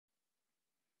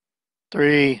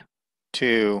3,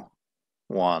 2,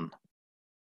 1.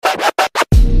 Hey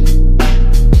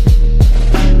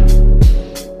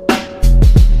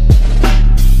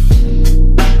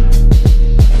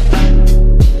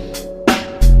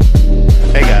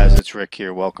guys, it's Rick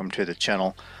here. Welcome to the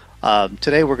channel.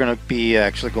 Today we're going to be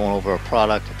actually going over a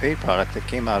paid product that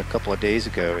came out a couple of days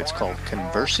ago. It's called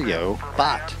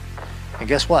ConversioBot. And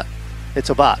guess what? It's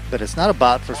a bot, but it's not a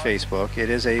bot for Facebook. It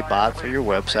is a bot for your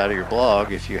website or your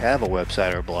blog if you have a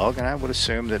website or blog, and I would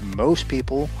assume that most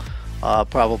people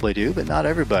probably do, but not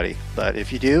everybody. But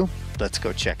if you do, let's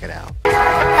go check it out.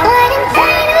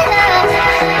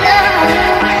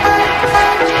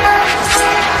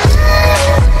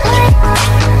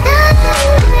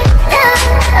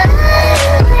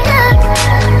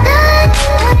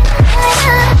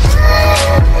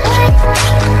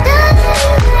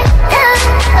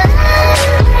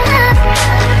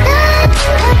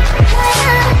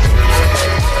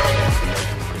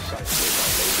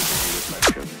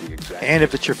 And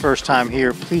if it's your first time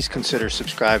here, please consider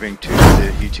subscribing to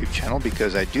the YouTube channel,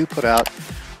 because I do put out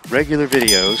regular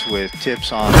videos with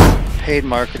tips on paid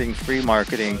marketing,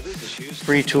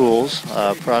 free tools,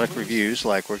 product reviews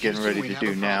like we're getting ready to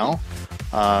do now,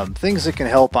 things that can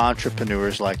help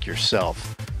entrepreneurs like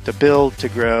yourself to build, to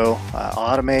grow,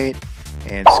 automate,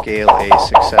 and scale a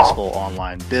successful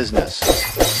online business.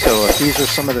 So if these are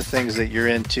some of the things that you're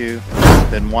into,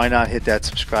 then why not hit that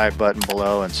subscribe button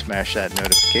below and smash that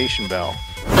notification bell.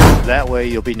 That way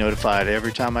you'll be notified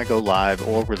every time I go live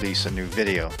or release a new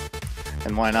video.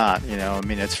 And why not? You know, I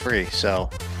mean, it's free. So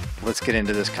let's get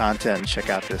into this content and check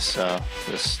out this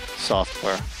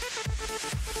software.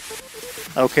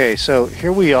 Okay, so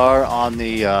here we are on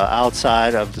the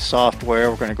outside of the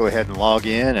software. We're going to go ahead and log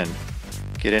in and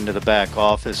get into the back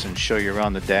office and show you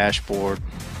around the dashboard.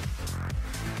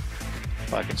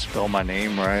 If I can spell my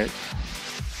name right.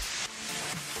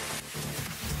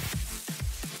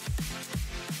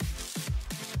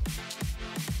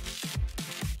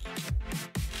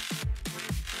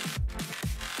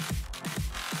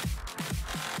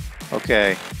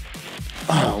 Okay,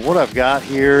 what I've got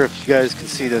here, if you guys can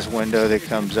see this window that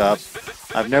comes up,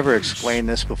 I've never explained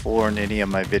this before in any of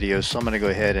my videos, so I'm going to go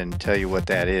ahead and tell you what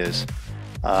that is.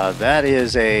 That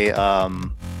is a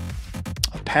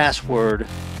password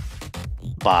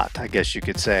bot, I guess you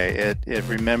could say. It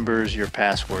remembers your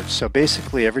passwords. So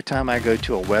basically every time I go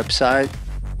to a website,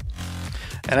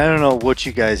 and I don't know what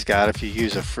you guys got, if you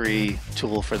use a free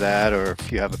tool for that or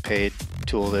if you have a paid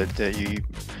tool that you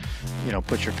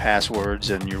put your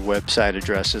passwords and your website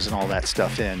addresses and all that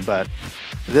stuff in, but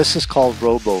this is called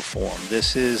RoboForm.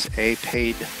 This is a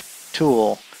paid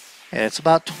tool, and it's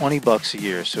about 20 bucks a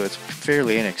year, so it's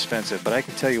fairly inexpensive. But I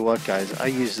can tell you what, guys, I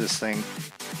use this thing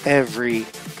every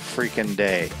freaking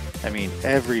day. I mean,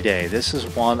 every day. This is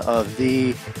one of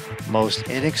the most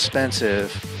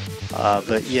inexpensive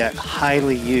but yet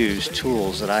highly used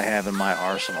tools that I have in my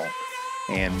arsenal.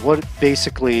 And what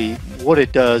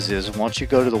it does is, once you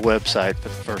go to the website for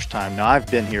the first time, now I've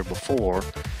been here before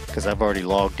because I've already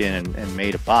logged in and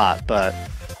made a bot, but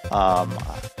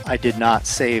I did not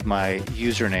save my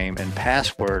username and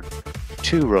password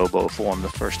to RoboForm the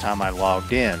first time I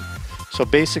logged in. So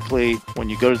basically, when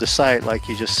you go to the site like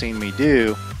you just seen me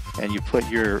do, and you put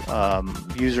your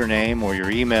username or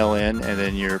your email in and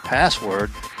then your password,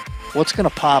 what's going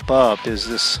to pop up is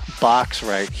this box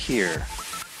right here.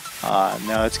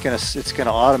 Now it's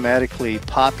gonna automatically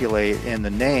populate in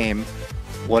the name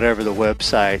whatever the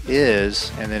website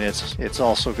is, and then it's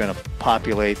also going to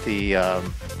populate the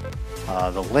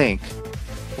link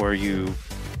where you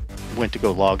went to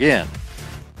go log in,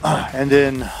 and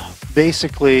then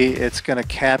basically it's going to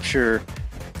capture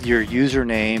your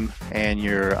username and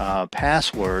your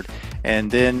password, and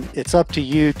then it's up to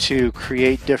you to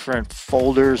create different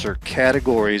folders or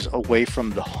categories away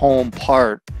from the home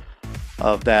part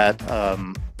of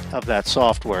that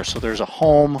software. So there's a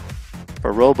home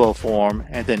for RoboForm,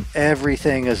 and then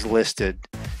everything is listed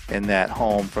in that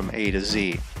home from A to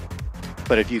Z.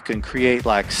 But if you can create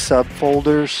like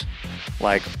subfolders,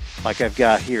 like I've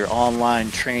got here,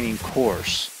 online training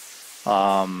course,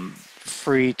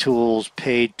 free tools,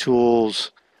 paid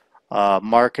tools,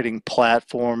 marketing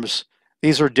platforms,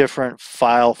 these are different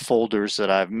file folders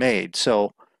that I've made.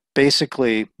 So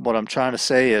basically what I'm trying to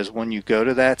say is, when you go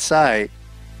to that site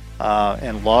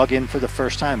and log in for the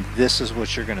first time, this is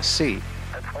what you're going to see.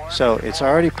 So it's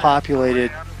already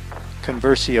populated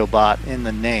ConversioBot in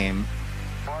the name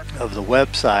of the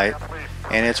website,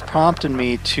 and it's prompted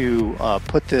me to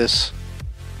put this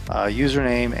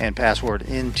username and password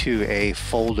into a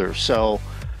folder. So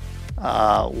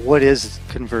what is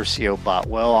ConversioBot?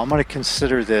 Well, I'm going to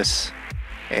consider this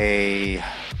a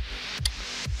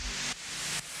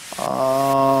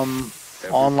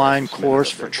online course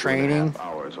for training.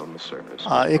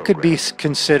 It could be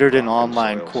considered an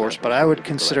online course, but I would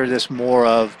consider this more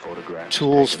of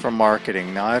tools for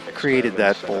marketing. Now I've created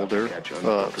that folder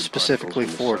specifically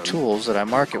for tools that I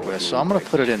market with, so I'm going to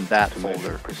put it in that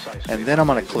folder, and then I'm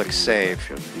going to click save.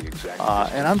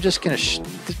 And I'm just going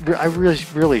to, I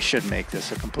really should make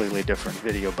this a completely different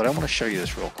video, but I want to show you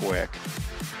this real quick.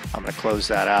 I'm going to close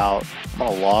that out. I'm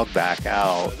going to log back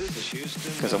out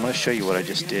because I'm going to show you what I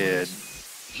just did.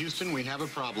 Houston, we have a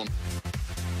problem.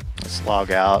 Let's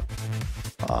log out.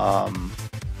 Now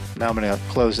I'm going to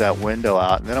close that window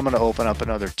out, and then I'm going to open up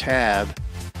another tab.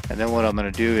 And then what I'm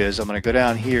going to do is I'm going to go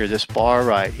down here. This bar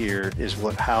right here is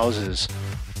what houses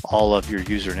all of your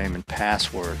username and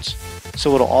passwords.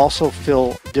 So it'll also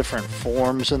fill different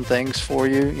forms and things for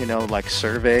you, you know, like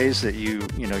surveys that you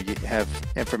have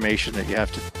information that you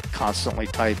have to constantly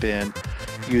type in,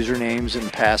 usernames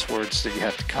and passwords that you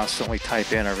have to constantly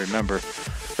type in or remember.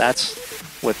 That's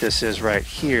what this is right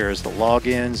here, is the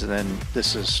logins, and then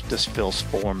this fills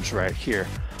forms right here.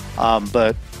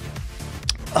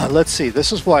 Let's see,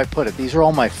 this is why I put it. These are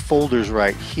all my folders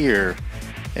right here,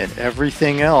 and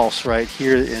everything else right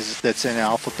here that's in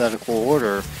alphabetical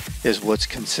order is what's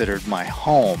considered my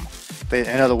home.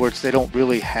 In other words, they don't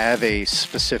really have a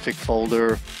specific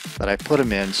folder that I put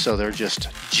them in, so they're just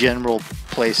general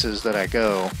places that I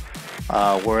go.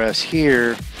 Whereas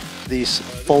here, these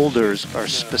folders are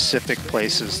specific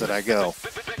places that I go.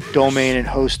 Domain and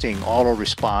hosting,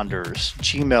 autoresponders,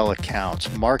 Gmail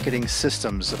accounts, marketing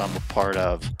systems that I'm a part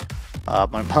of.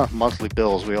 My monthly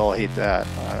bills, we all hate that.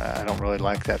 I don't really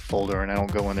like that folder, and I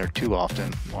don't go in there too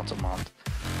often, once a month.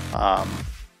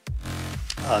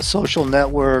 Social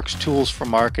networks, tools for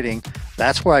marketing,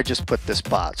 that's where I just put this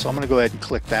bot. So I'm going to go ahead and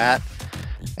click that,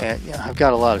 and I've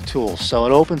got a lot of tools. So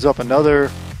it opens up another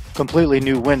completely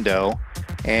new window,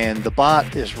 and the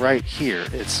bot is right here.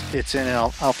 It's in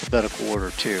alphabetical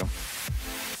order too.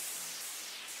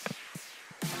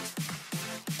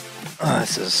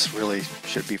 This is really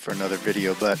should be for another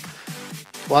video, but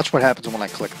watch what happens when I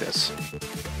click this.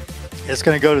 It's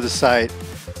going to go to the site.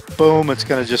 Boom, it's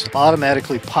going to just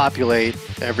automatically populate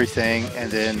everything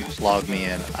and then log me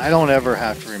in. I don't ever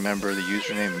have to remember the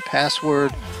username and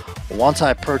password. Once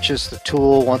I purchase the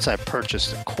tool, once I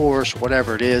purchase the course,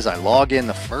 whatever it is, I log in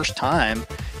the first time,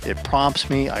 it prompts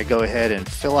me, I go ahead and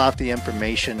fill out the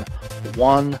information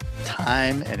one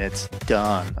time and it's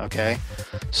done, okay?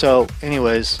 So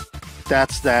anyways,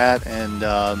 that's that, and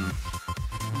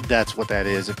that's what that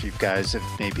is. If you guys have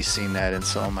maybe seen that in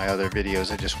some of my other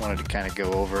videos, I just wanted to kind of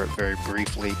go over it very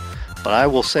briefly, but I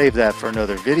will save that for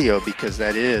another video because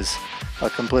that is a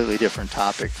completely different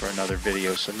topic for another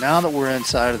video. So now that we're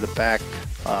inside of the back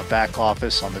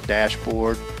office on the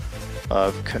dashboard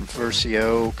of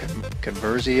ConversioBot,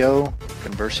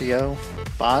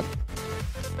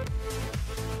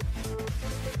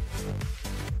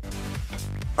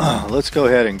 let's go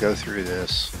ahead and go through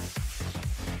this.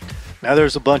 Now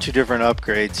there's a bunch of different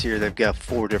upgrades here. They've got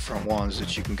 4 different ones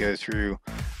that you can go through.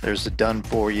 There's the done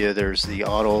for you, there's the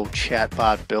auto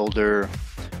chatbot builder,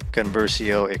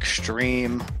 Conversio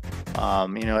Extreme.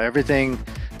 You know, everything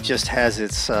just has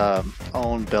its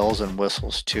own bells and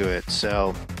whistles to it.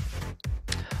 So,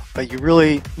 but you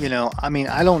really, you know, I mean,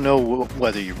 I don't know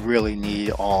whether you really need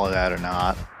all of that or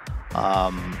not.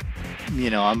 You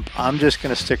know, I'm just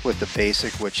going to stick with the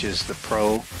basic, which is the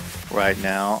Pro right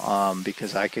now,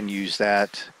 because I can use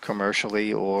that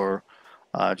commercially or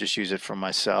just use it for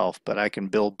myself. But I can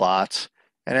build bots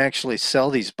and actually sell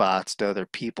these bots to other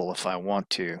people if I want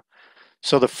to.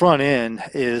 So the front end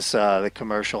is the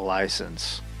commercial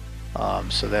license.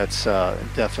 So that's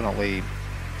definitely,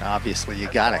 obviously, you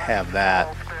got to have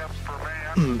that.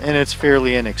 And it's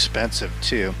fairly inexpensive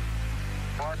too.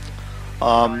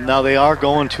 Now they are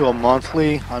going to a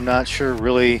monthly. I'm not sure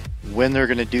really when they're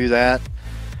going to do that,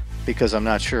 because I'm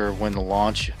not sure when the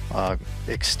launch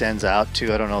extends out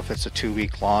to. I don't know if it's a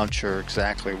 2-week launch or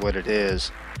exactly what it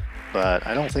is, but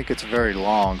I don't think it's very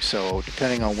long. So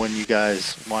depending on when you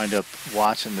guys wind up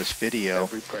watching this video,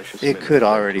 it could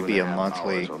already be a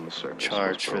monthly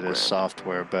charge for this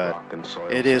software, but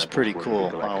it is pretty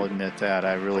cool. I'll admit that.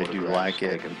 I really do like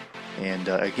it. And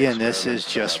again, this is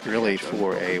just really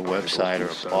for a website or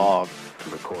a blog,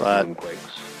 but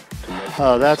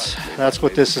that's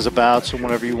what this is about. So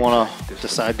whenever you want to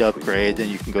decide to upgrade, then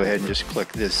you can go ahead and just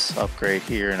click this upgrade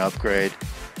here and upgrade.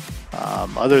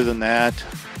 Other than that,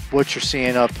 what you're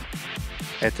seeing up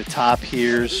at the top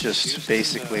here is just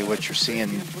basically what you're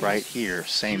seeing right here.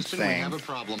 Same thing,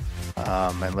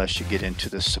 unless you get into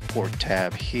the support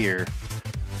tab here.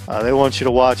 They want you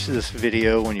to watch this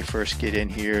video when you first get in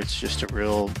here. It's just a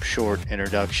real short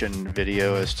introduction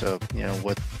video as to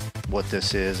what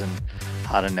this is and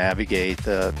how to navigate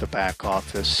the back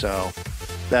office. So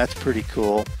that's pretty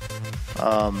cool.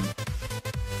 And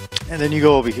then you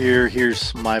go over here.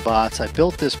 Here's my bots. I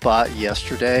built this bot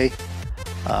yesterday.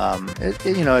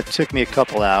 It took me a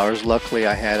couple hours. Luckily,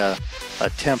 I had a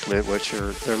template, which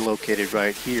they're located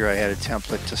right here. I had a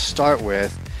template to start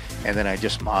with, and then I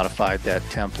just modified that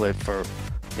template for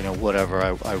whatever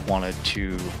I wanted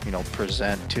to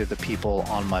present to the people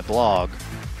on my blog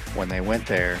when they went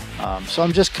there. So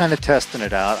I'm just kind of testing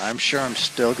it out. I'm sure I'm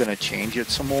still going to change it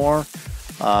some more,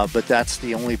 but that's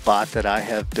the only bot that I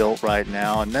have built right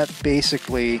now, and that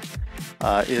basically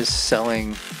is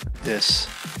selling this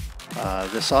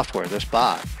software, this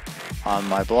bot, on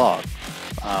my blog.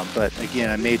 But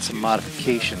again, I made some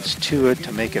modifications to it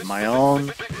to make it my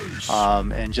own,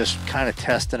 and just kind of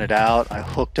testing it out. I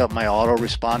hooked up my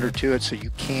autoresponder to it, so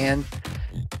you can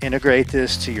integrate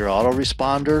this to your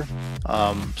autoresponder.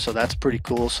 So that's pretty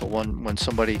cool. So when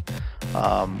somebody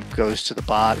goes to the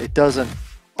bot, it doesn't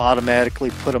automatically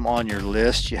put them on your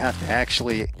list. You have to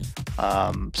actually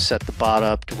set the bot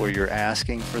up to where you're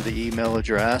asking for the email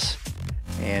address.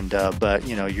 But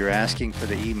you're asking for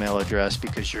the email address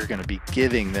because you're going to be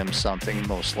giving them something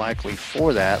most likely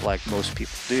for that, like most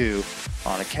people do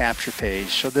on a capture page.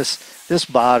 So this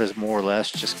bot is more or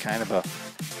less just kind of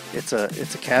it's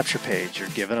a capture page. You're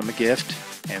giving them a gift,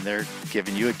 and they're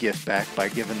giving you a gift back by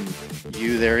giving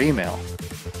you their email.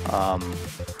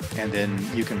 And then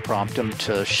you can prompt them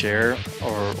to share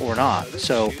or not.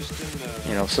 So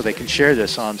so they can share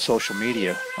this on social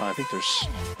media. I think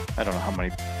I don't know how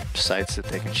many sites that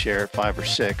they can share, 5 or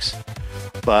 6.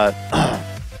 But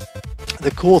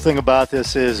the cool thing about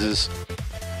this is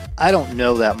I don't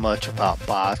know that much about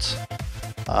bots.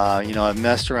 I've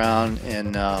messed around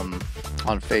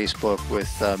on Facebook with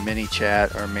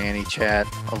ManyChat or ManyChat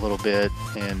a little bit,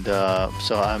 and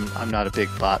so I'm not a big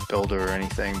bot builder or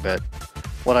anything. But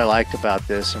what I liked about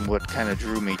this and what kind of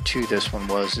drew me to this one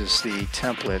is the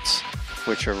templates,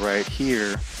 which are right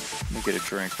here. Let me get a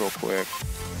drink real quick.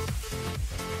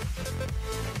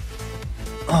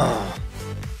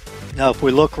 Now if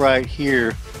we look right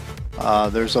here,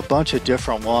 there's a bunch of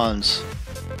different ones,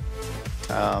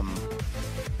 and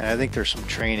I think there's some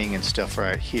training and stuff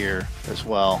right here as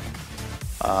well.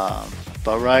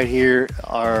 But right here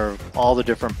are all the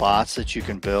different bots that you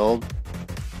can build,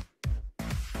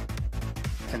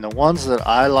 and the ones that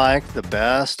I like the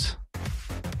best,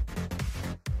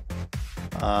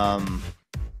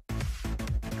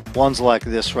 ones like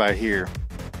this right here.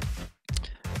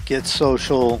 Get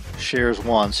social, shares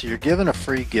one. So you're giving a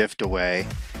free gift away,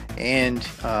 and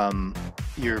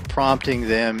you're prompting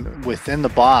them within the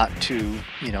bot to,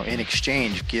 in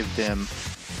exchange,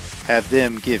 have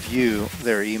them give you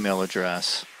their email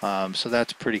address. So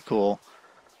that's pretty cool.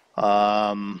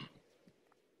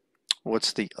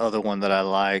 What's the other one that I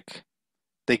like?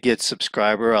 They get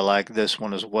subscriber. I like this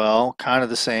one as well. Kind of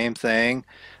the same thing.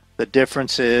 The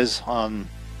difference is on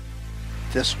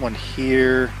this one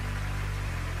here.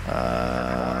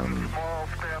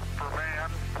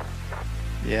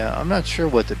 Yeah, I'm not sure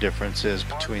what the difference is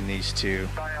between these two.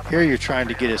 Here you're trying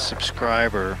to get a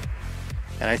subscriber,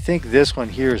 and I think this one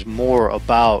here is more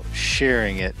about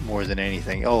sharing it more than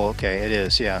anything. Oh, okay, it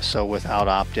is, yeah. So without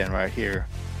opt-in right here.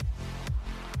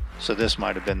 So this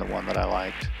might have been the one that I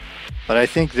liked. But I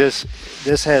think this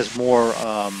has more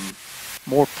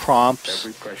prompts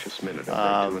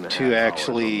to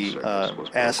actually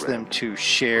ask them to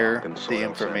share the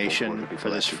information for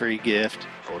this free gift,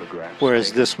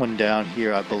 whereas this one down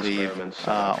here, I believe,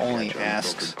 only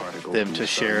asks them to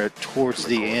share it towards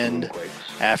the end,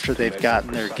 after they've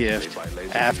gotten their gift,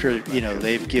 after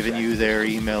they've given you their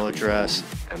email address.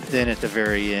 Then at the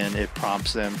very end, it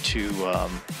prompts them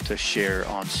to share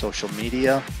on social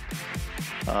media.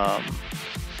 Well,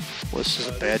 this is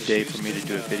a bad day for me to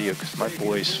do a video because my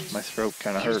throat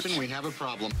kind of hurts. Houston, we have a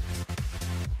problem.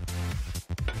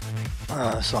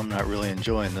 So I'm not really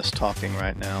enjoying this talking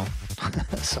right now.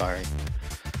 Sorry.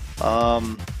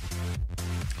 But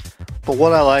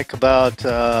what I like about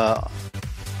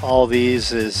all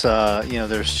these is,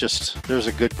 there's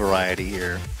a good variety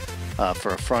here.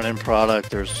 For a front-end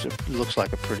product, it looks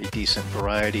like a pretty decent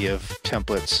variety of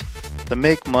templates. The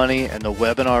make money and the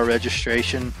webinar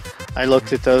registration, I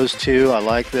looked at those two. I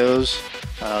like those.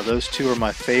 Those two are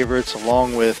my favorites,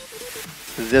 along with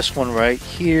this one right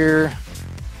here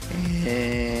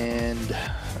and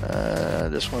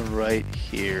this one right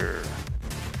here.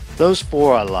 Those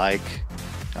 4 I like.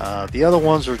 The other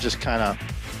ones are just kind of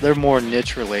they're more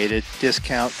niche related,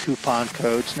 discount coupon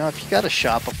codes. Now if you got a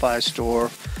Shopify store,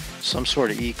 some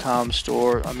sort of e-com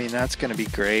store, I mean, that's going to be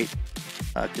great.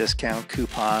 Discount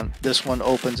coupon. This one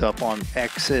opens up on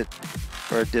exit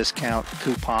for a discount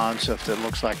coupon, so if it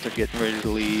looks like they're getting ready to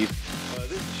leave.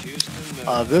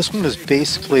 This one is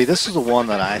basically, this is the one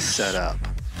that I set up.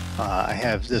 I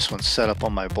have this one set up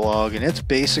on my blog, and it's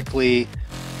basically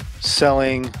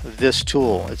selling this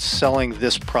tool. It's selling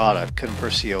this product,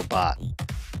 ConversioBot.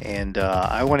 And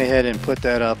I went ahead and put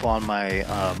that up on my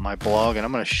my blog, and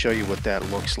I'm going to show you what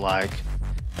that looks like.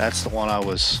 That's the one I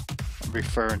was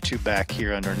referring to back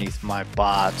here underneath my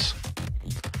bots.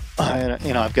 And,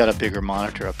 you know, I've got a bigger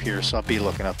monitor up here, so I'll be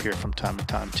looking up here from time to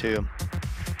time too.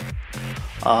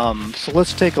 So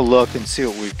let's take a look and see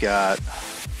what we've got.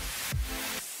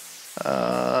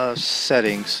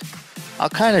 Settings. I'll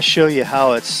kind of show you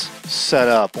how it's set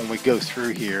up when we go through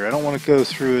here. I don't want to go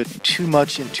through it too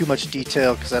much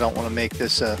detail because I don't want to make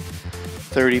this a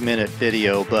 30-minute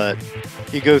video, but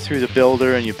you go through the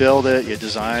builder and you build it, you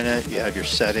design it, you have your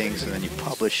settings, and then you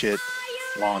publish it,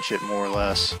 launch it more or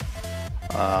less.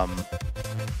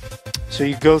 So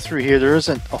you go through here. There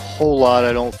isn't a whole lot,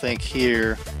 I don't think,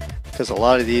 here, because a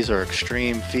lot of these are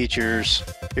extreme features.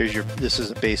 Here's your, this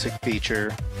is a basic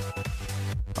feature.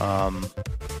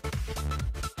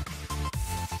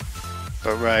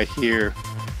 But right here,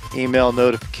 email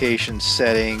notification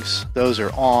settings, those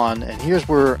are on. And here's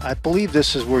where, I believe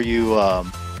this is where you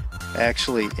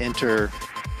actually enter,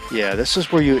 yeah, this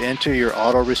is where you enter your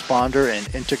autoresponder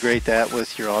and integrate that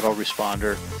with your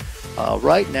autoresponder.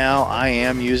 Right now I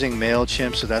am using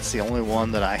MailChimp, so that's the only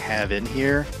one that I have in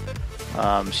here.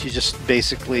 So you just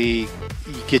basically,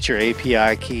 you get your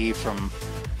API key from,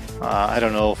 I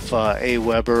don't know if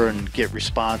Aweber and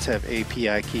GetResponse have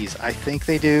API keys. I think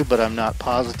they do, but I'm not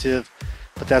positive.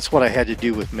 But that's what I had to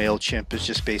do with MailChimp, is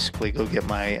just basically go get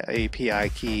my API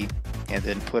key and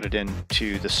then put it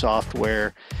into the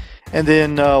software. And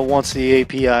then once the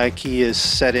API key is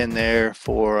set in there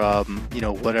for you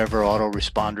know, whatever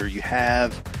autoresponder you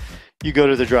have, you go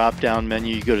to the drop down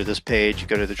menu, you go to this page, you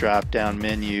go to the drop down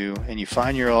menu, and you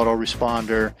find your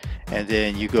autoresponder, and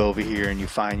then you go over here and you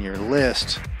find your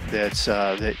list that's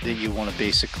that you want to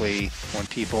basically, when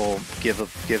people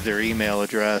give their email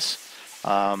address,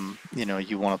 you know,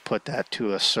 you want to put that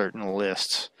to a certain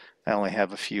list. I only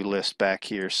have a few lists back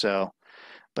here, so,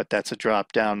 but that's a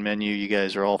drop down menu you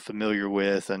guys are all familiar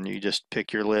with, and you just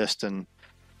pick your list, and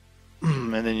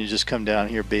then you just come down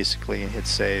here basically and hit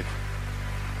save.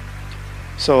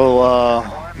 So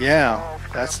yeah,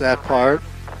 that's that part.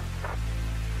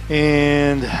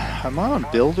 And I'm on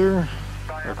builder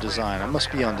or design. I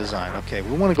must be on design. Okay,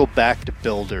 we want to go back to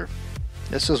builder.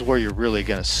 This is where you're really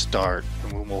going to start,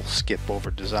 and we'll skip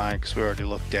over design because we already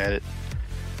looked at it.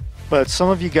 But some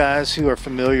of you guys who are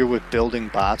familiar with building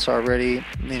bots already,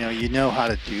 you know how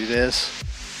to do this.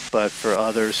 But for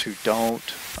others who don't,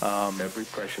 every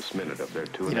precious minute of their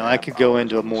I could go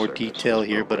into more detail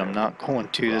here, but I'm not going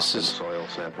to. This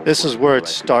is where it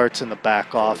starts in the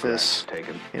back office.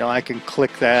 I can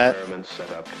click that, and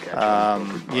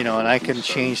I can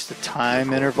change the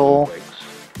time interval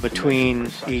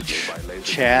between each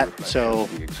chat. So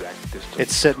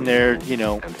it's sitting there,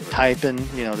 typing,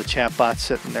 the chatbot's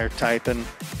sitting there typing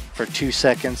for 2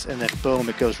 seconds, and then boom,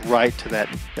 it goes right to that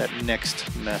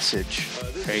next message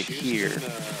right here.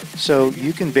 So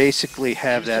you can basically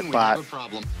have that bot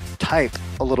type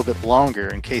a little bit longer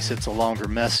in case it's a longer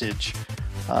message,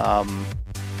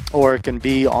 or it can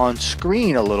be on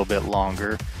screen a little bit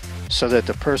longer so that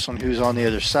the person who's on the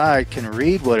other side can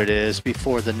read what it is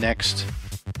before the next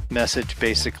message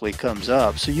basically comes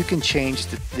up. So you can change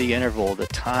the interval, the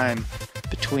time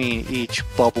between each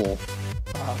bubble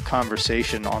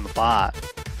conversation on the bot,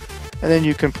 and then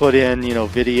you can put in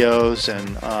videos,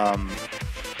 and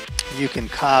you can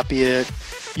copy it,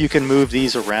 you can move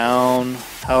these around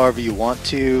however you want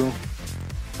to.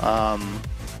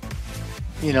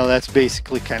 That's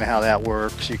basically kind of how that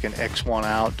works. You can X one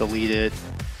out, delete it.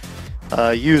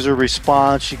 User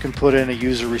response, you can put in a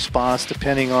user response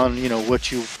depending on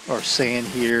what you are saying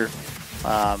here.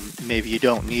 Maybe you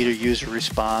don't need a user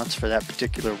response for that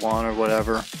particular one or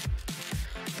whatever.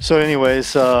 So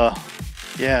anyways,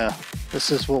 yeah,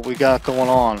 this is what we got going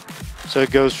on. So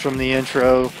it goes from the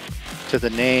intro to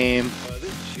the name,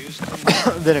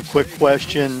 then a quick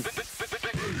question,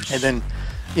 and then,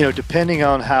 depending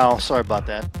on how, sorry about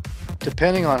that,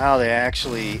 depending on how they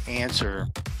actually answer,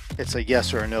 it's a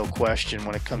yes or a no question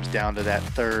when it comes down to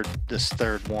this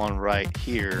third one right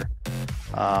here.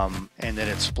 And then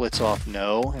it splits off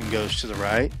no and goes to the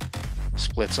right.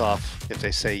 Splits off, if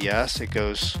they say yes, it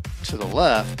goes to the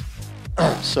left.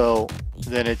 So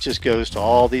then it just goes to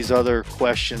all these other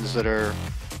questions that are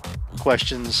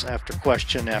questions after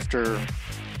question after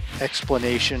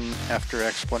explanation after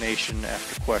explanation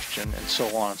after question, and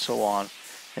so on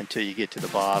until you get to the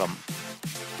bottom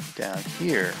down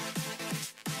here,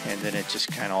 and then it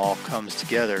just kind of all comes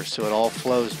together. So it all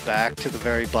flows back to the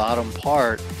very bottom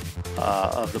part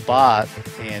of the bot,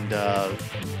 and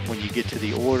when you get to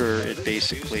the order, it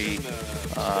basically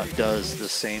does the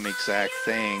same exact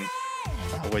thing,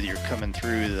 whether you're coming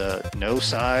through the no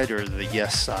side or the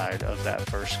yes side of that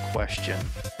first question.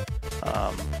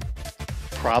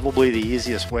 Probably the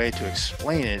easiest way to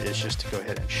explain it is just to go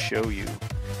ahead and show you.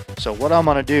 So what I'm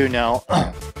going to do now,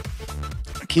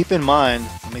 keep in mind,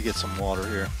 let me get some water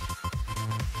here.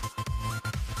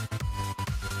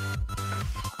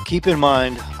 Keep in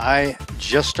mind, I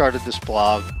just started this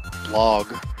blog.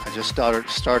 I just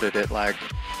started it like,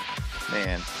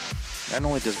 man, not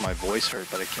only does my voice hurt,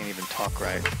 but I can't even talk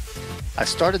right. I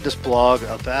started this blog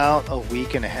about a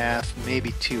week and a half,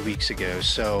 maybe 2 weeks ago,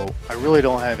 so I really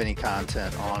don't have any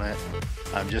content on it.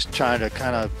 I'm just trying to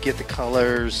kind of get the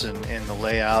colors and the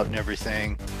layout and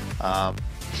everything. I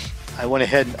went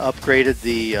ahead and upgraded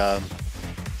the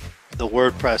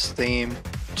WordPress theme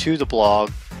to the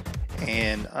blog,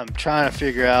 and I'm trying to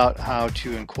figure out how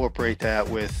to incorporate that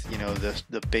with, you know,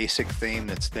 the basic theme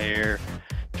that's there.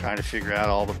 Trying to figure out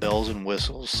all the bells and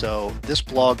whistles. So this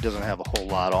blog doesn't have a whole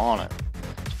lot on it,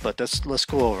 but let's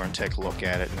go over and take a look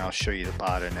at it, and I'll show you the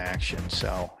bot in action.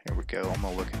 So here we go. I'm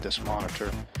gonna look at this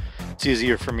monitor. It's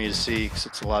easier for me to see because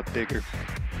it's a lot bigger.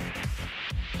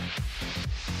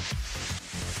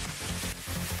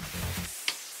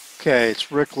 Okay, it's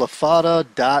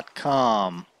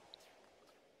ricklafata.com.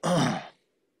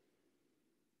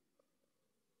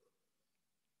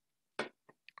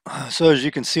 So as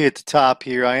you can see at the top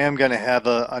here, I am going to have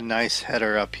a nice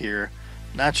header up here.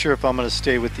 Not sure if I'm going to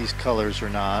stay with these colors or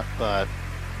not, but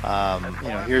you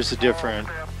know, here's the different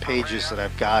pages that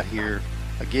I've got here.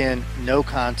 Again, no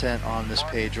content on this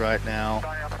page right now,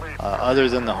 other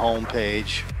than the home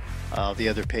page. The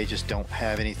other pages don't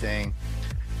have anything.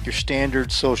 Your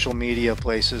standard social media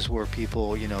places where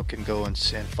people, you know, can go and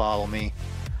follow me.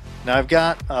 Now I've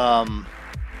got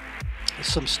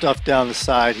some stuff down the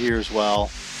side here as well.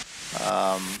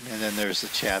 And then there's the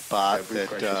chat bot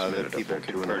that people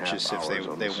can purchase if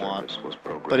they want.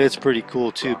 But it's pretty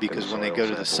cool too, because when they go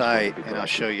to the site, and I'll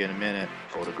show you in a minute,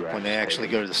 when they actually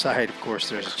go to the site, of course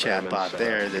there's a chat bot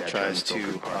there that tries to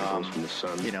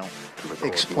you know,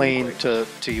 explain to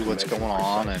you what's going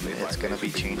on, and it's going to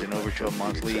be changing over to a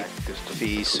monthly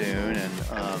fee soon, and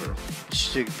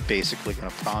it's basically going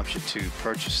to prompt you to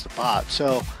purchase the bot.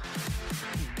 So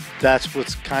that's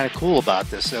what's kind of cool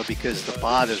about this, though, because the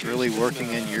bot is really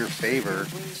working in your favor.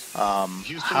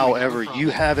 However you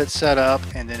have it set up,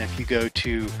 and then if you go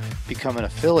to become an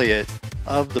affiliate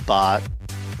of the bot,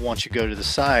 once you go to the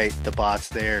site, the bot's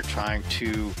there trying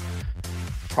to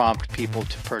prompt people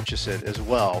to purchase it as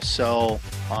well. So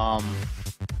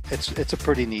it's a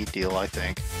pretty neat deal, I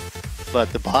think.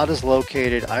 But the bot is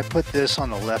located, I put this on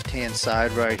the left hand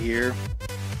side right here,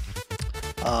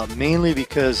 mainly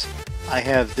because I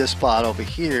have this bot over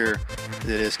here that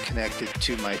is connected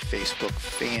to my Facebook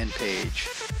fan page,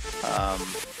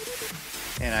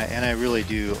 and I really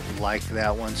do like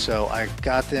that one. So I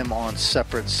got them on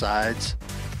separate sides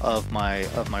of my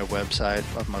website,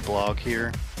 of my blog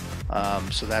here.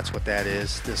 So that's what that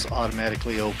is. This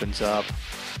automatically opens up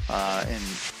and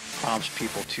prompts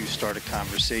people to start a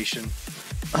conversation.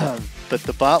 But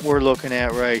the bot we're looking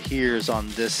at right here is on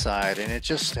this side, and it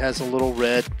just has a little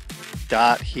red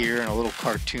dot here and a little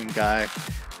cartoon guy.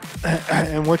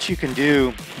 And what you can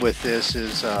do with this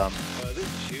is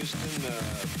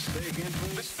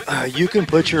you can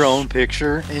put your own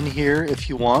picture in here if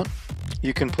you want.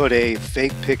 You can put a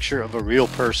fake picture of a real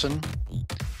person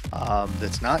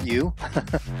that's not you,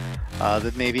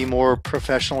 that may be more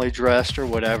professionally dressed or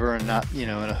whatever, and not, you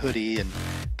know, in a hoodie and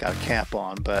got a cap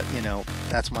on. But you know,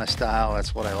 that's my style,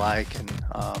 that's what I like, and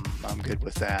I'm good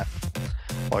with that.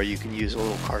 Or you can use a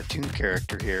little cartoon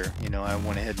character here. You know, I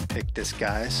went ahead and picked this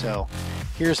guy. So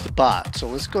here's the bot. So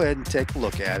let's go ahead and take a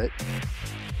look at it.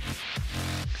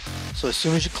 So as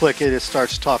soon as you click it, it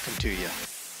starts talking to you.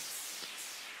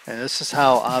 And this is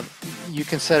how you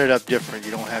can set it up different.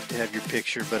 You don't have to have your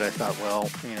picture, but I thought, well,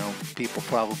 you know, people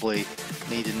probably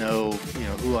need to know, you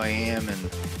know, who I am and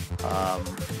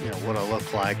you know, what I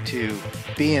look like too,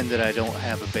 being that I don't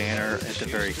have a banner at the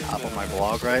very top of my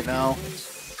blog right now.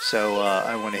 So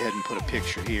I went ahead and put a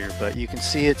picture here, but you can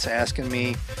see it's asking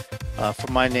me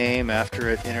for my name after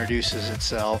it introduces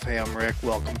itself. Hey, I'm Rick,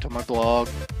 welcome to my blog.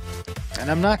 And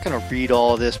I'm not going to read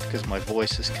all of this because my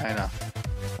voice is kind of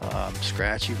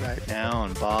scratchy right now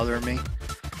and bothering me.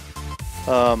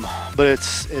 But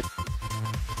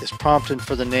it's prompting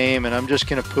for the name, and I'm just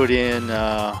going to put in,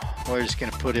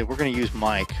 we're going to use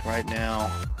Mike right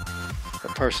now. The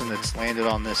person that's landed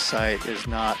on this site is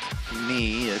not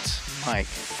me, it's Mike.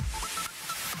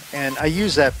 And I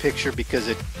use that picture because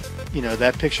it,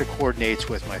 that picture coordinates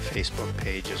with my Facebook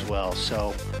page as well.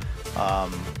 So,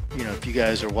 if you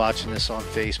guys are watching this on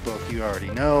Facebook, you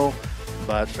already know.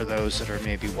 But for those that are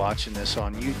maybe watching this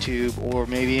on YouTube or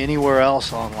maybe anywhere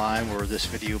else online where this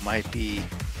video might be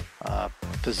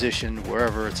positioned,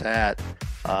 wherever it's at,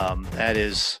 that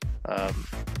is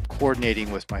coordinating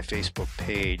with my Facebook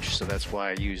page. So that's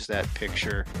why I use that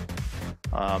picture.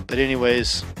 But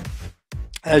anyways,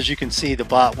 as you can see, the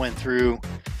bot went through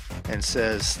and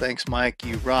says, "Thanks, Mike,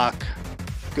 you rock.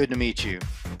 Good to meet you.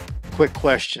 Quick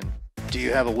question. Do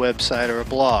you have a website or a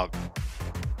blog?"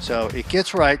 So it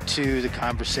gets right to the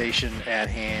conversation at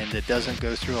hand. It doesn't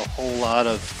go through a whole lot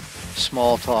of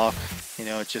small talk.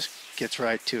 It just gets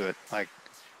right to it. Like,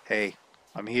 "Hey,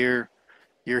 I'm here.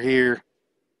 You're here.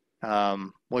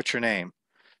 What's your name?"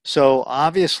 So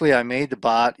obviously I made the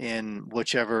bot in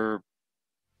whichever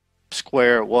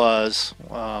square it was,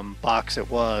 box it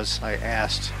was.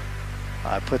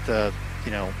 I put the,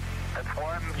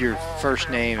 your first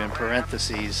name in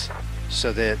parentheses,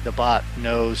 so that the bot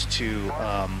knows to,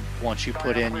 once you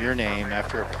put in your name,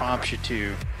 after it prompts you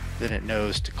to, then it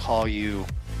knows to call you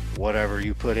whatever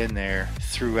you put in there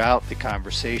throughout the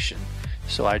conversation.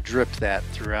 So I dripped that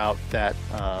throughout that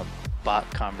bot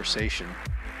conversation.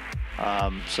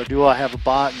 So do I have a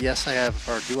bot? Yes, I have.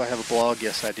 Or do I have a blog?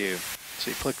 Yes, I do. So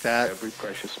you click that. Every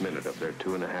precious minute of their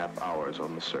 2.5 hours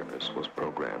on the surface was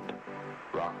programmed.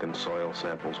 Rock and soil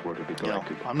samples were to be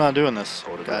collected. I'm not doing this,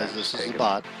 guys. This is a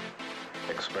bot.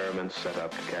 Experiments set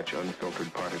up to catch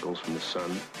unfiltered particles from the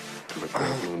sun, to record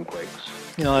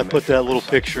moonquakes. I put that little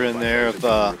picture in there of,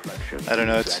 I don't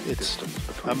know,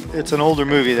 it's an older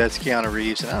movie. That's Keanu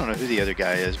Reeves, and I don't know who the other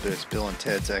guy is, but it's Bill and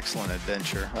Ted's Excellent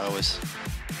Adventure. I always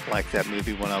liked that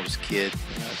movie when I was a kid.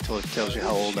 It tells you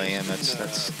how old I am.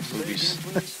 That's movie's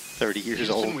 30 years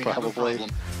old probably.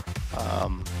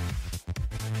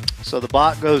 So the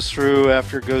bot goes through,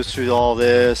 after it goes through all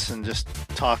this, and just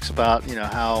talks about,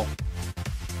 how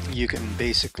you can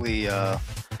basically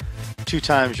 2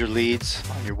 times your leads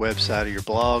on your website or your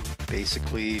blog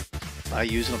basically by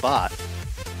using a bot.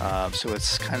 So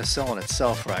it's kind of selling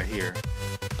itself right here.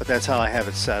 But that's how I have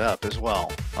it set up as well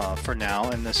for now.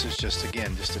 And this is just,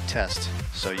 again, just a test.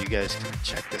 So you guys can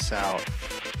check this out.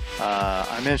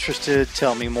 I'm interested,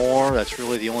 tell me more. That's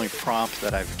really the only prompt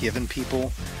that I've given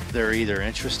people. They're either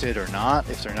interested or not.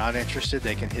 If they're not interested,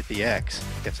 they can hit the X.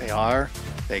 If they are,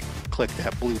 they click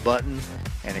that blue button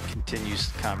and it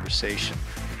continues the conversation.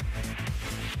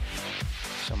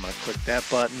 So I'm going to click that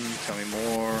button, tell me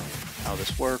more how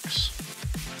this works.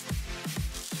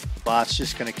 The bot's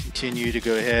just going to continue to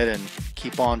go ahead and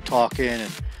keep on talking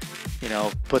and,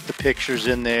 put the pictures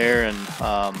in there, and,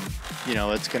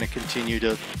 it's going to continue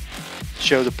to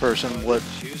show the person what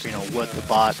the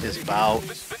bot is about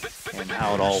and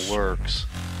how it all works.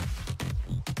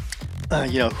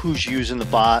 Who's using the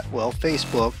bot? Well,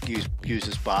 Facebook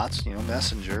uses bots,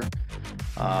 Messenger,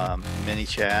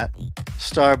 ManyChat,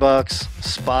 Starbucks,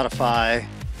 Spotify.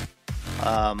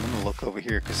 I'm going to look over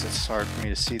here because it's hard for me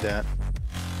to see that.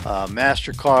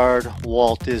 MasterCard,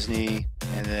 Walt Disney,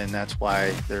 and then that's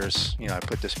why there's, I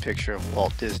put this picture of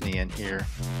Walt Disney in here.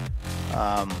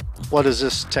 What does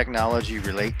this technology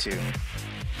relate to?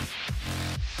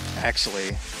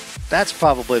 Actually, that's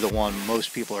probably the one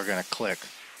most people are going to click.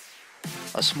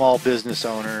 A small business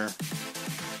owner.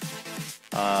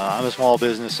 I'm a small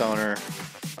business owner.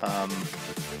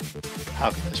 How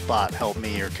can this bot help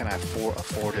me, or can I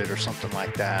afford it, or something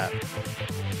like that?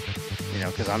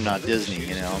 Because I'm not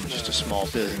Disney, I'm just a small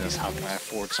business. How can I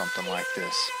afford something like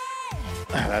this?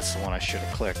 That's the one I should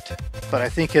have clicked. But I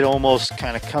think it almost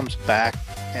kind of comes back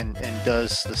and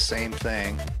does the same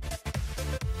thing.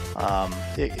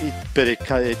 But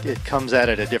it comes at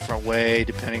it a different way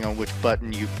depending on which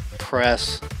button you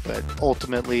press. But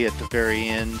ultimately, at the very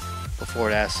end,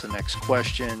 before it asks the next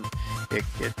question, it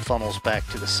funnels back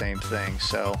to the same thing.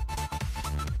 So,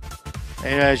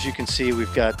 and as you can see,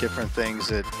 we've got different things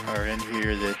that are in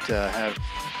here that have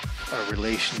a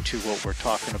relation to what we're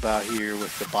talking about here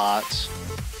with the bots.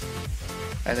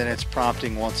 And then it's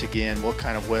prompting once again, what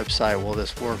kind of website will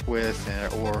this work with,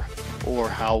 or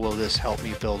how will this help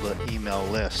me build an email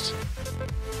list?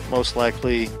 Most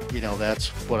likely, that's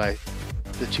what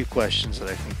the 2 questions that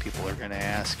I think people are going to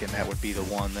ask, and that would be the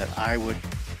one that I would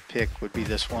pick, would be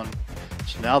this one.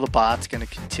 So now the bot's going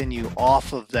to continue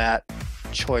off of that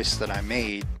choice that I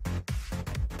made.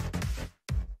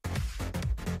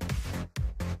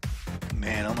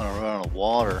 Man, I'm gonna run out of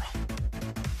water.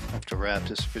 I have to wrap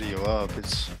this video up.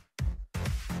 It's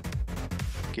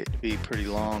getting to be pretty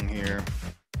long here.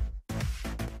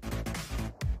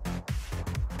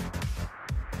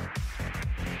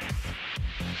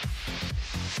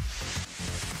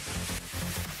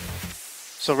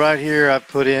 So right here I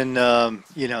put in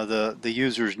you know, the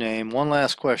user's name. One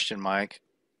last question, Mike.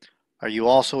 Are you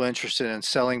also interested in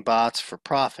selling bots for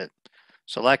profit?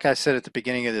 So like I said at the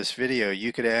beginning of this video,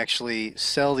 you could actually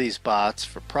sell these bots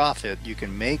for profit. You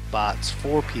can make bots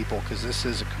for people because this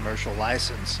is a commercial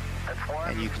license,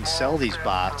 and you can sell these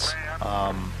bots.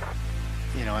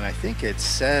 You know, and I think it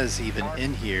says even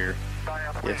in here,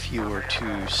 if you were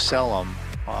to sell them,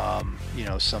 you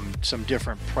know, some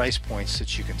different price points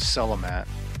that you can sell them at.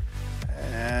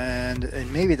 And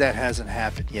maybe that hasn't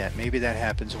happened yet. Maybe that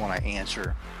happens when I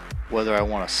answer whether I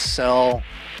want to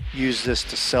use this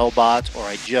to sell bots, or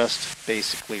I just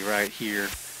basically right here,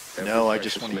 no, I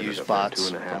just want to use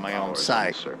bots for my own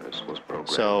site.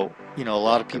 So, you know, a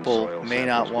lot of people may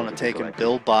not want to take and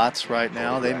build bots right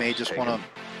now. They may just want to,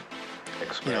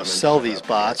 you know, sell these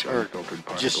bots or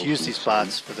just use these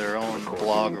bots for their own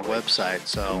blog or website.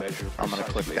 So I'm going to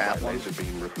click that one.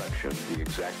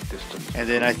 And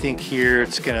then I think here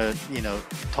it's going to, you know,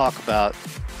 talk about,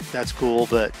 that's cool,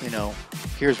 but, you know,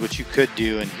 here's what you could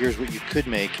do and here's what you could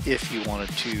make if you wanted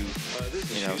to,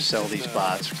 you know, sell these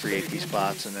bots, create these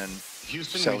bots, and then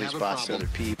sell these bots to other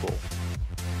people.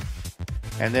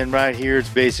 And then right here, it's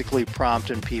basically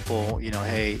prompting people, you know,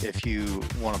 hey, if you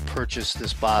want to purchase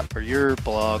this bot for your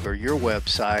blog or your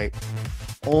website,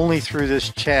 only through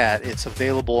this chat, it's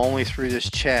available only through this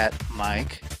chat,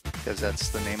 Mike, because that's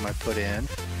the name I put in.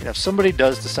 And if somebody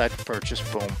does decide to purchase,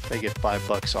 boom, they get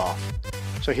 $5 off.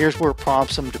 So here's where it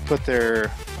prompts them to put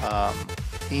their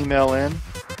email in.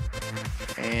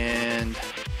 And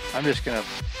I'm just going to,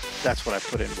 that's what I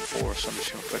put in before, so I'm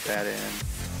just going to put that in.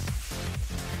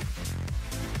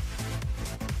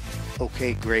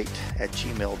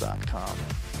 okgreat@gmail.com.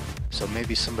 So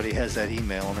maybe somebody has that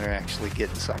email and they're actually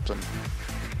getting something.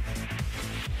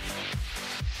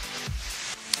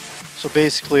 So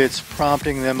basically it's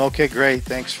prompting them, okay, great,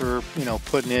 thanks for, you know,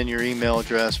 putting in your email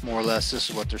address. More or less this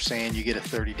is what they're saying. You get a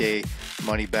 30-day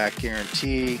money back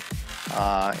guarantee,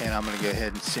 and I'm going to go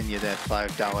ahead and send you that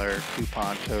 $5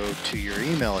 coupon code to your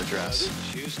email address.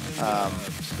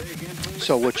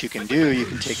 So what you can do, you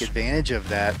can take advantage of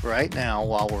that right now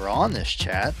while we're on this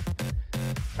chat.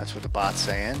 That's what the bot's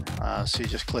saying. So you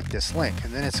just click this link,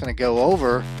 and then it's going to go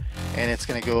over, and it's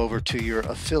going to go over to your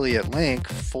affiliate link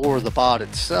for the bot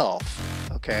itself.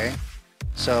 Okay,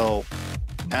 so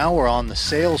now we're on the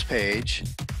sales page,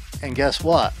 and guess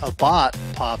what? A bot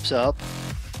pops up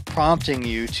prompting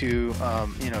you to,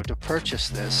 you know, to purchase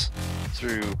this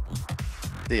through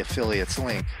the affiliate's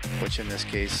link, which in this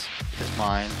case is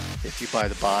mine. If you buy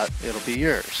the bot, it'll be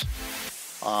yours.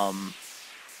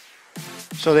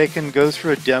 So they can go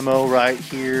through a demo right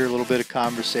here, a little bit of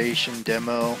conversation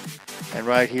demo, and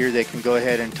right here they can go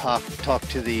ahead and talk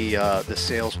to the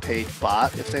sales page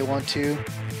bot if they want to.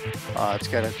 It's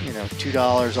got a, you know,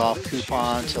 $2 off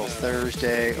coupon till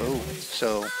Thursday. Oh,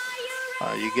 so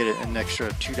you get an extra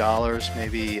 $2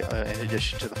 maybe in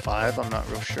addition to the $5. I'm not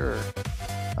real sure.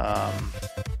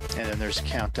 And then there's a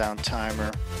countdown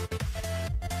timer.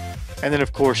 And then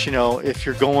of course, you know, if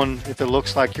it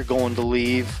looks like you're going to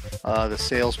leave, the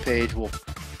sales page will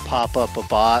pop up a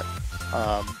bot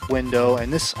window.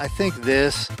 And this, I think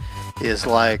this is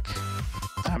like,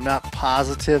 I'm not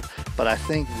positive, but I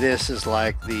think this is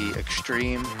like the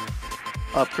extreme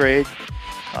upgrade,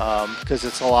 because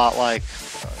it's a lot like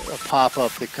a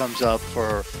pop-up that comes up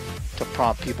to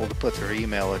prompt people to put their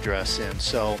email address in.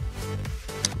 So,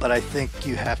 but I think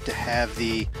you have to have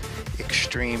the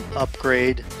extreme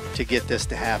upgrade to get this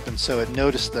to happen. So it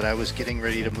noticed that I was getting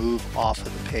ready to move off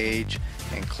of the page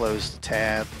and close the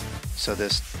tab. So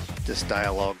this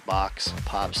dialog box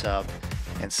pops up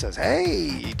and says,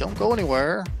 hey, don't go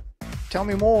anywhere. Tell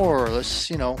me more. Let's,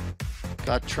 you know,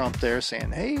 got Trump there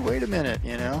saying, hey, wait a minute,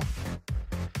 you know.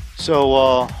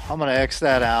 So I'm going to X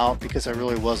that out because I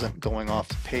really wasn't going off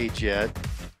the page yet.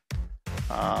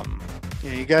 You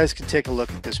know, you guys can take a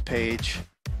look at this page,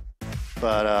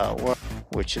 but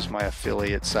which is my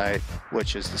affiliate site,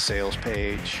 which is the sales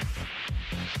page.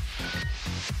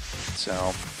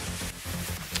 So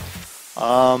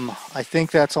I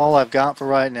think that's all I've got for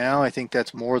right now. I think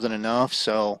that's more than enough.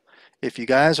 So if you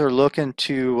guys are looking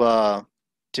to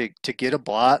get a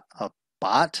bot,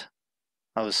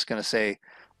 I was going to say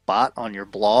bot on your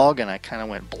blog, and I kind of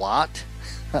went blot.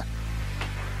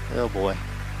 Oh boy.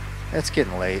 It's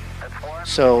getting late.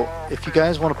 So if you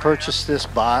guys want to purchase this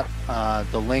bot,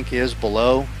 the link is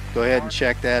below. Go ahead and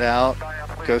check that out.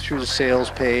 Go through the sales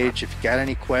page. If you got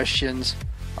any questions,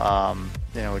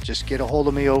 just get a hold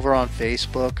of me over on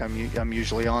Facebook. I'm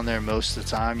usually on there most of the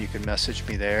time. You can message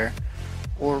me there,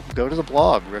 or go to the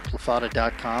blog,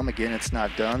 ricklafata.com. Again, it's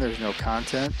not done. There's no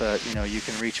content, but you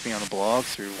can reach me on the blog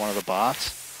through one of the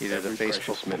bots, either the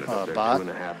Facebook bot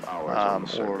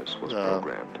or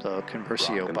the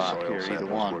Conversio bot here, either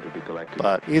one.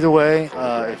 But either way,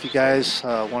 if you guys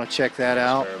want to check that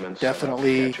out,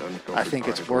 definitely, I think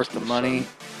it's worth the money.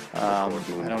 I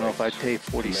don't know if I'd pay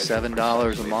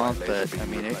 $47 a month, but I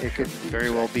mean, it could very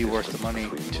well be worth the money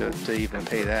to even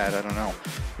pay that. I don't know.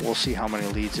 We'll see how many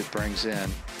leads it brings in.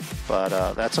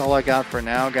 But that's all I got for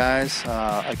now, guys.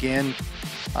 Again,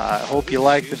 I hope you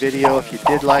liked the video. If you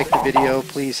did like the video,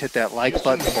 please hit that like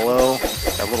button below,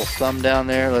 that little thumb down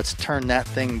there. Let's turn that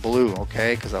thing blue,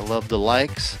 okay? Because I love the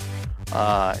likes.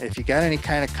 If you got any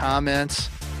kind of comments,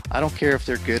 I don't care if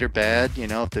they're good or bad.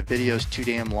 If the video is too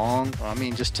damn long, I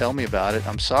mean, just tell me about it.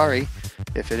 I'm sorry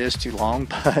if it is too long,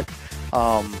 but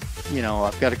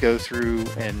I've got to go through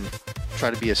and try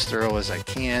to be as thorough as I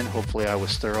can. Hopefully I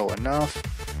was thorough enough,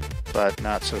 but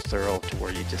not so thorough to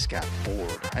where you just got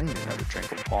bored. I need another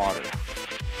drink of water.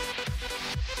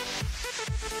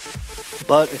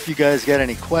 But if you guys got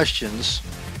any questions,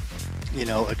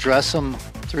 address them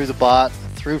through the bot,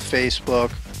 through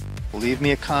Facebook. Leave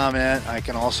me a comment. I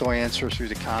can also answer through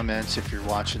the comments if you're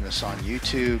watching this on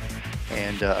YouTube.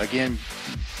 And again,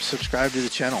 subscribe to the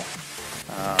channel.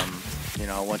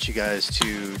 I want you guys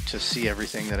to see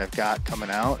everything that I've got coming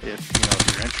out. If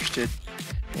you're interested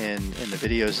in the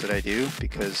videos that I do,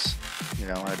 because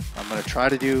I'm going to try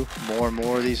to do more and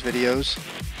more of these videos,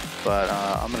 but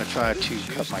I'm going to try to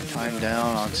cut my time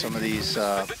down on some of these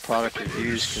product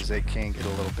reviews because they can get a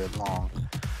little bit long.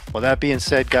 Well, that being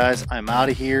said, guys, I'm out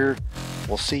of here.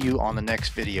 We'll see you on the next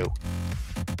video.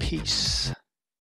 Peace.